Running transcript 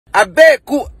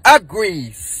Abeiku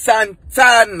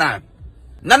Santana.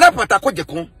 Nana patako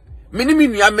jeko. Minimi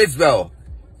nuya Mzbel.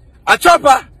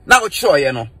 Achopa na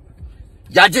ochoye no.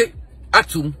 Yaje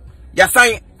atuu.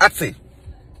 Yasan ate.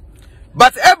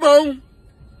 But ebon.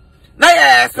 Na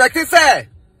ye expect say.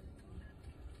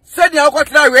 Said ya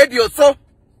okotira radio so.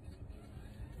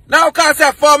 Now can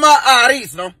say former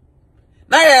Aris no.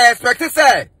 Na ye expect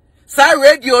say. Say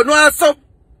radio no aso.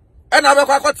 And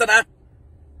abekwa kotana.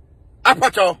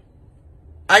 Apacho.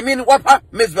 I mean wapa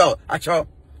Mzbel acho.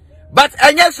 But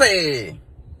anya say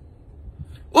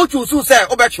Uchu say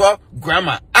obecho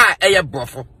grammar eye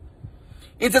brofo.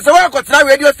 It is a work of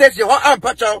radio station or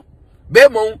ampacho.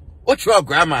 Bemo uchu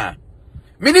grammar.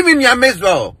 Minimi ya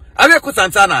Mzbel. Abeiku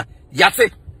Santana.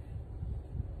 Yase.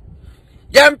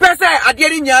 Yam pese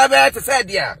adieri nyabe to say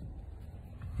dia.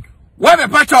 Webe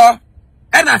pacho.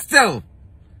 And still.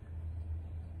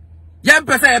 Yam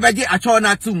pese ebeji acho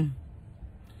na tum.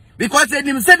 Because they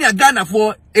didn't send your Ghana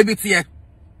for ABTF.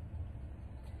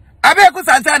 Abeiku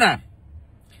Santana.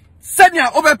 Send your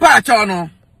overpa channel.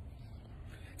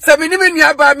 Seminimi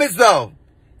nyaba Mzbel.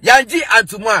 Yanji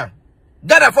antuma.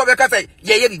 Ghana for because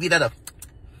ye be dado.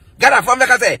 Ghana for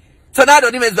because tornado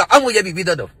ni Mzbel amu ye be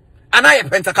dado. Anaye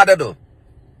pentakadado.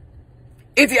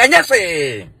 Iti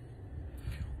anyase.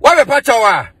 Wabe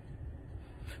pachawa.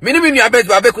 Minimi nyaba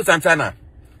Abeiku Santana.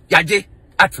 Yaje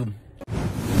atuu.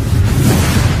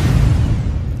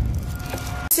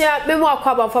 Yeah, memo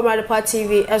akwaba from Adepa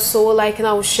TV so like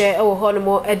now share e wo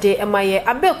hono e de emaye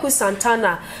Abeiku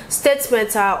Santana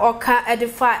statement oka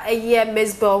edify eye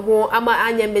Mzbel ho ama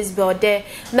anya Mzbel de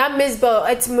na Mzbel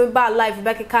etime ba live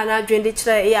back kana dwende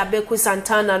kire e Abeiku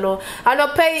Santana no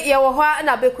anope ye wo ho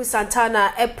na Abeiku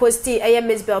Santana e posti eye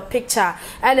Mzbel picture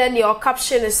and then your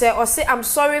caption say or say I'm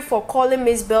sorry for calling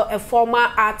Mzbel a former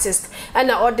artist and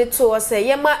na auditor say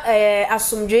yema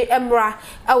asumdwe emra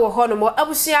e wo hono mo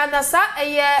abusua na sa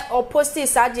or posti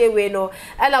saje we no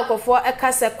ela kofo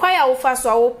eka se kwaya wo fa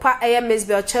so wo pa eye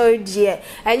Mzbel childie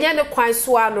enye ne kwan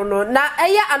so ano no na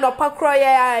eye anopa kro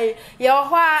ye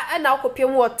ho a na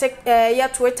akopiem wo ye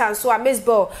Twitter so a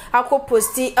Mzbel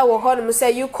akoposti e wo ho no say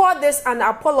you call this an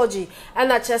apology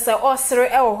and ache say o sere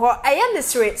e wo ho eye ne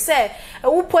sere say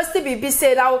wo posti bibi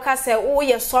say da wo ka say wo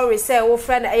ye sorry say wo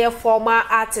friend eye former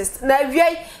artist na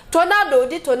wiai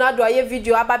tornado aye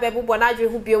video ababe bo na adwe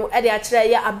hu biom e de a kire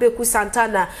ye Abeiku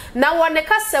Santana na wone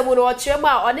kasem no o kire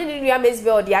ma one ni nua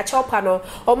Mzbel de a chopa no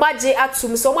o maje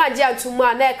atum so mo aje atum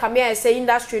a na ka me say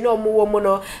industry no mo wo mo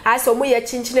no a so mo ye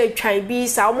chinchina twan bi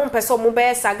sa o mo pese o mo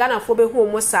be sa Ghana fo be hu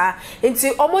mo sa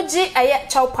nti o mo je aye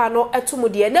chopa no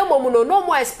atum de na mo no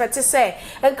mo expect say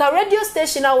nka radio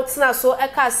station out na so e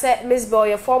ka say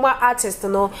Mzbel ye former artist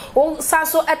no o sa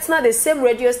so etna the same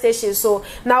radio station so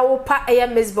na wo pa aye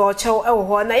Mzbel chow e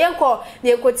ho na yenko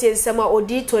ne ekotie nsema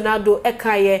odi tornado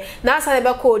ekaye na asa ne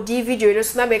be ko odi video no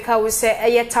so na make we say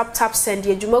eye tap send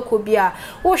ejuma ko bia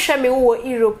wo hwe me wo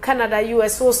Europe Canada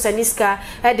US wo saniska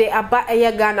e de aba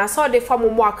eye Ghana so de fam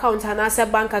mo account na asa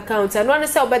bank account no ne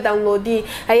say we download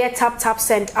eye tap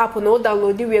send app no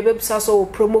download we be so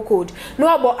promo code no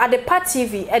abo Adepa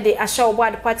TV e de asha obo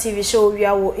Adepa TV show we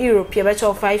wo Europe ye be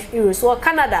cho €5 so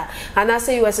Canada and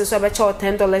asa US so be cho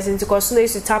 $10 into cause no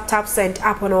use tap send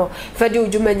app no fedi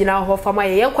ujuma nyina ho fama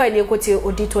ye kwa ne kote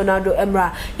odi tornado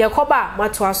emra yakoba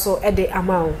matwaso e de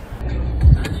amao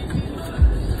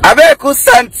Abeiku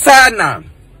Santana.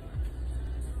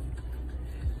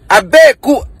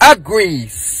 Abeiku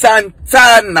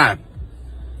Santana.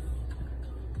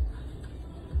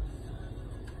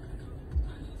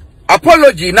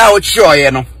 Apology na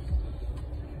ochoye no.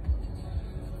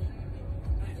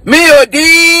 Mi odi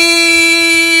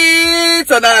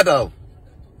tornado.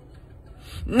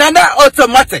 Nana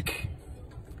automatic.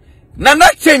 Nana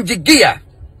change gear.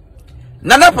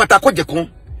 Nana patako jeko.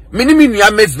 Minimi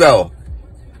nuya Mzbel.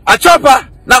 Achopa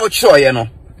na ochoye no.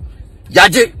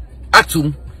 Yaje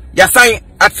atuu. Yasan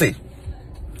ate.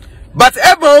 But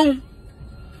ebon.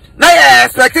 Na ye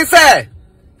expect say.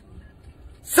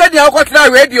 Said ya okotira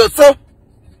radio so.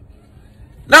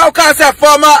 Now can say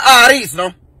former Aris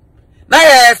no. Na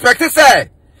ye expect say.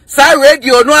 Say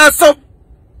radio no aso.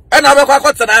 And abekwa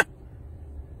kotana.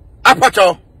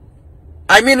 Apacho.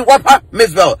 I mean wapa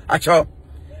Mzbel acho.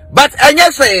 But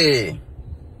anya say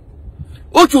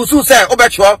Uchu say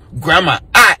obecho grammar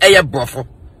eye brofo.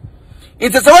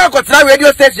 It is a work of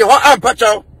radio station or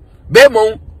ampacho.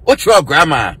 Bemo uchu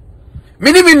grammar.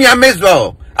 Minimi ya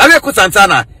Mzbel. Abeiku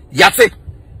Santana. Yase.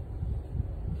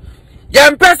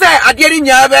 Yam pese adieri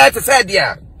nyabe to say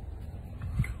dia.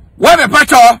 Webe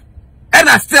pacho.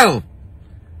 And still.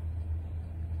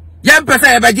 Yam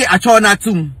pese ebeji acho na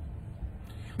tum.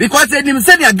 because they didn't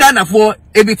send your Ghana for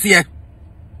ABTA.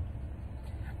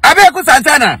 Abeiku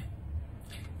Santana,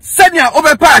 send your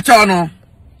over patch on.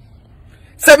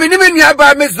 Seminimi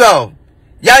nearby Mzbel,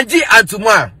 Yanji and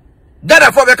Tuma.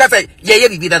 Ghana for Becase,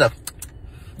 ye be dado.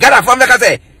 Ghana for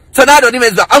Becase, Tornado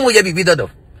Nimezba, Amu ye be dado.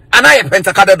 And I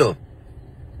pentacadado.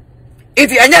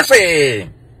 Iti anyase.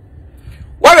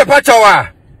 What a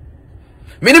patchawa.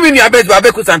 Minimi nearby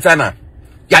Abeiku Santana,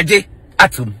 Yaji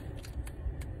atuu.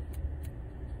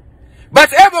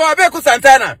 But ever Abeiku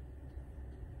Santana.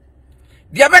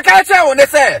 The Abeiku when they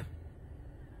say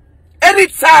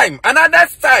anytime, another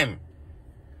time.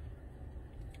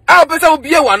 I'll be so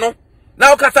be a one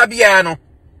now Casabiano.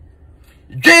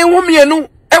 Jane Wumianu,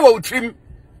 ever trim.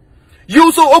 You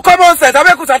so common sense,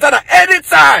 Abeiku Santana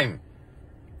anytime.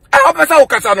 I'll be so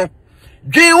Casano.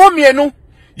 Jane Wumianu,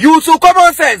 you so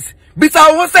common sense. Bisa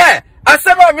who say, I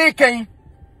sever making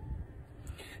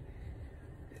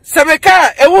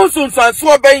Semeka, a wounson son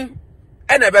swabing,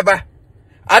 and a beba.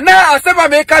 And now I sever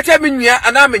make catch a minia,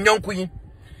 and I'm a young queen.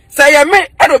 Say a me,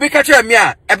 and will be catch a mea,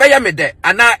 a bayamide,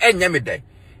 and now a yamide.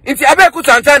 Into Abeiku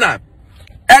Santana,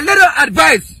 a little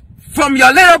advice from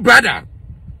your little brother.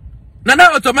 Nana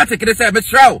automatically say,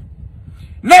 Miss Rao.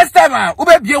 Next time,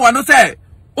 Ube be one who say,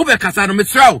 Ube Casano,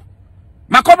 Miss Rao.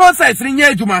 My common sense,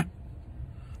 Rinye Juma.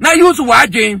 Now use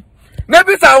waging.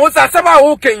 Maybe I was a summer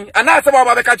walking, and I saw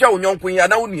about catch your young queen,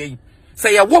 and only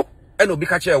say a whoop, and will be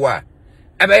catch a wa.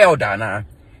 A bay dana.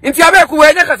 Into Abeiku,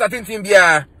 where you can think be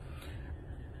a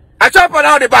chop on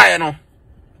how the buy, no.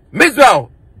 Mzbel,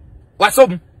 what's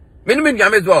up? Minimum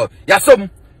Mzbel, yasum.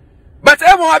 But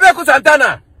ever Abeiku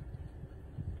Santana,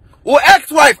 who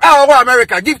ex-wife, our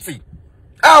America, gifty,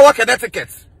 our Connecticut.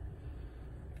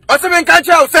 Or something can't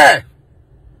you say?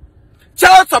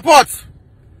 Child support.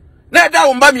 Na da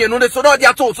umba mienu ne so na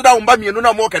dia to so da umba mienu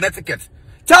na mo Connecticut.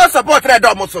 Child support na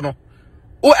da mo so no.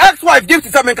 O ex-wife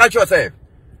gift something can you say?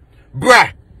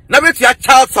 Bra, na betia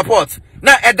child support.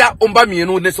 Na eda umba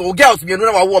mienu ne so o girls mienu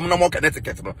na wa wo na mo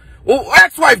Connecticut no. O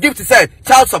ex-wife gift say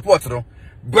child support no.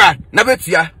 Bra, na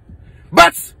betia.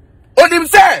 But onim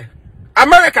say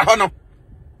America hono.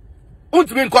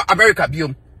 Untumi nko America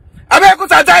biom. Abeiku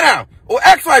Santana, o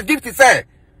ex-wife gift say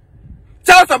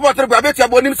child support no bra betia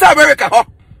bonim say America ho.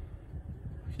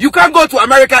 You can't go to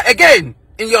America again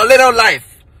in your little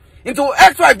life. Into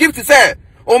ex-wife gift to say,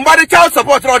 the child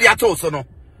support all the atuu so no.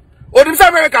 Or in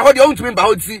America hold your own to me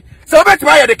by see. So bet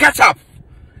buy the catch up.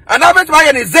 And I bet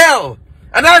buy the zeal.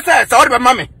 And I said, so what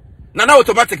mommy? Now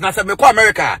automatic na say me call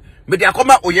America. Me dia come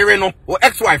oyere no or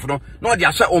ex-wife no. No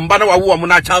dia say na wa wo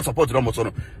na child support no so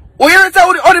no. Oyere say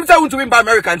all him say to me by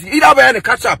America. Either buy the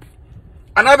catch up.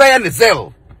 And I buy the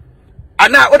zeal.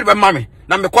 And now what mommy?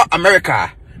 Na me call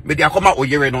America. Me dia koma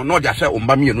oyere no dia hwe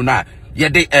omba mienu na ye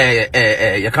de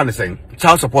ye kan say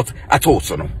child support atuu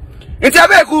so no enti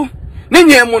Abeiku ne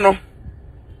nyemu no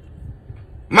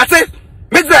mate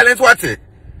Mzbel ento ate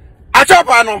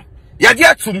achopa no ya de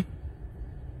atum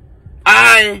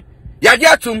ai ya de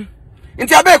atum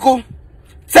enti Abeiku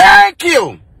thank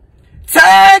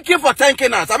you for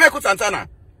thanking us Abeiku Santana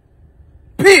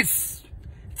peace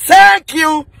thank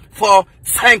you for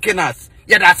thanking us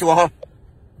yeah that's what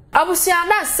Abusia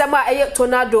na sema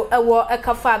tornado ewo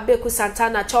ekafa Abeiku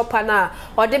Santana chopa na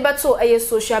ode beto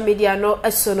social media no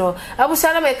eso no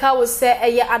abusia na meka wo se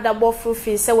adabo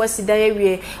frufin se wasidan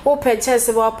awie wo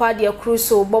penchese wa pa de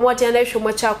cruise bomode na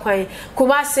hwemocha kwan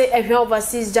kuma se ehwe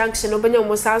overseas junction obenya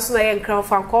mo sanso na ye nkran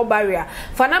fan call barrier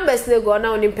fa numbers le go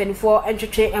na onim penifo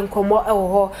entwetwe enkomo ewo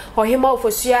ho ohima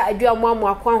ofosua aduamu amu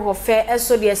akwan ho fe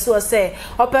eso de eso se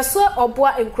opeso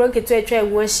oboa enkron keto etwa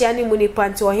enwo hia ni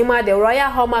munipanti ohima the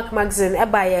Royal Home magazine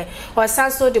ebaye or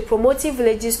sanso the promoting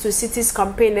villages to cities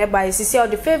campaign ebaye sisi or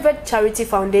the favorite charity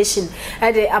foundation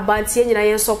e de abantie nyina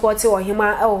yen support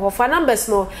ohima e ho fa numbers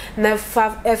no na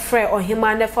fa efre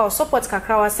ohima na fa support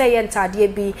kakra wa say yen tade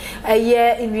bi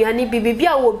eye nnuane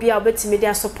bibia wo bia obetimi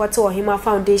dia support ohima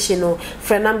foundation no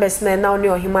free numbers na na oni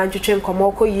ohima ntwetwe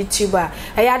nkomo ko YouTuber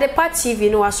Adepa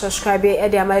TV no wa subscribe e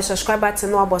de amaye subscribe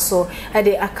button no aboso e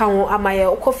de account amaye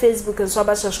ko Facebook nso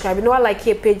ba subscribe no like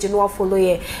your page no follow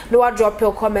ye no drop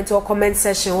your comment or comment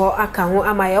section or account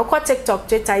amaye or TikTok,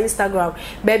 Twitter, Instagram.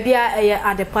 Baby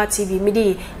Adepa TV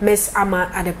midi Miss Ama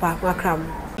Adepa Makram.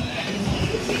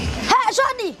 Hey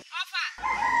Johnny.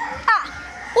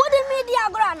 Who the media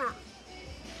grana?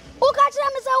 Who catch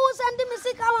me say who send me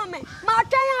sick me? Ma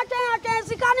ten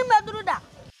sikani medruda.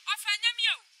 Ofanya mi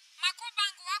o. Mako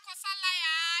bangu wako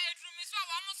salaya edrumi so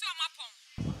wa mo so mapon.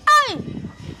 Ay.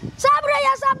 Sabre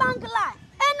ya sa bank line.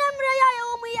 Enemre ya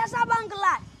umu ya sa bank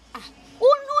line.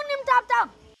 Unim tap.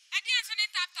 Edi anso ni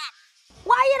tap.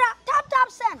 Why tap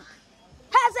send?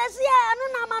 Yes, I see no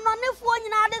na manone phone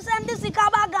na de send this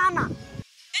Ikaba Ghana.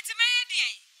 Enti me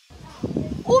dey.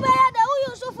 Ube ya de who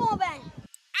use phone ben?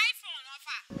 iPhone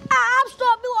offer. App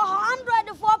Store be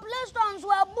 100 for Play Store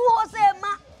so bu ho say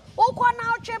ma. Ukọ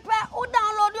na chepe, u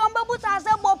download your mbebu sa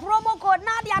say bo promo code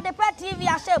na dia de pet TV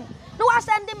asem. No wa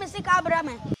send me sika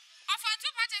breme. Offer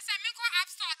two patches say me ko App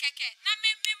Store keke. Na me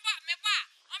ba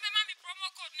o me ma me promo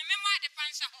code ne me mo ade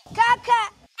pansha ho. Keke.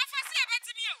 Offer see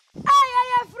abetimi o. Ay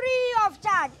free of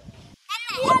charge.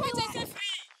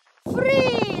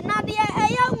 Free na dia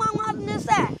eya nwanwa ne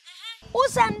say. U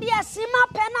send dia sima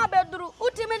pena bedru.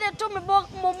 Utimi de to me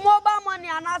mobile money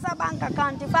anasa bank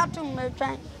account fatum me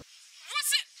twen.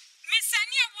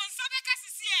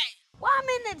 1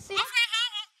 minute, see.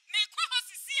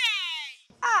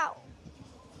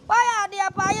 Why are they a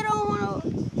pyro?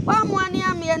 1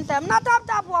 year me and them. Not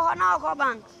tap or now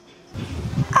bank.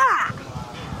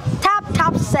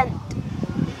 Tap send.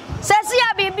 Says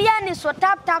ya BBN is so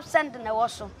tap send in the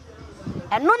wash.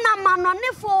 And no man on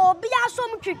the for be a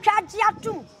some to charge ya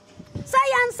too.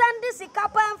 Say and send this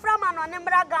couple from an on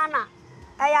Ghana.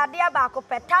 I had dear back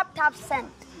up a tap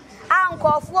send.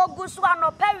 Uncle for Guswan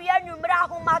or Perry and Numera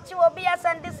who match will be a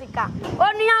sendisica.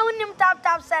 Only I win him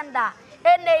tap sender.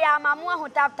 And they are Mamma who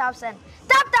tap send.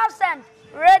 Tap send.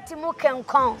 Red Muken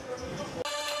Kong.